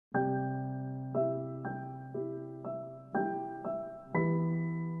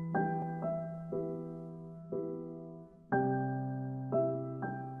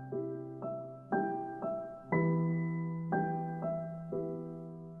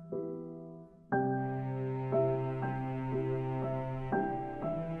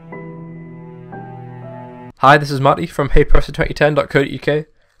Hi, this is Matty from heyprofessor2010.co.uk,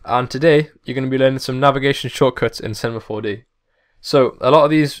 and today you're going to be learning some navigation shortcuts in Cinema 4D. So, a lot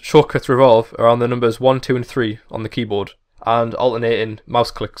of these shortcuts revolve around the numbers 1, 2 and 3 on the keyboard, and alternating mouse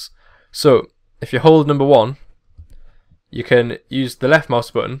clicks. So, if you hold number 1, you can use the left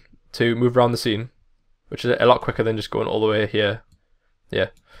mouse button to move around the scene, which is a lot quicker than just going all the way here.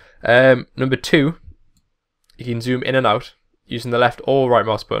 Number 2, you can zoom in and out using the left or right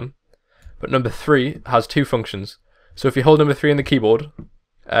mouse button. But number 3 has two functions. So if you hold number 3 on the keyboard,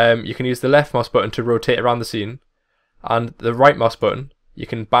 you can use the left mouse button to rotate around the scene, and the right mouse button you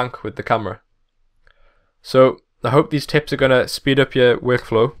can bank with the camera. So I hope these tips are going to speed up your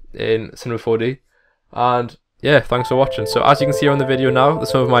workflow in Cinema 4D, and yeah, thanks for watching. So as you can see on the video now, there's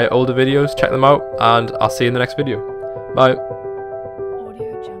some of my older videos, check them out, and I'll see you in the next video. Bye.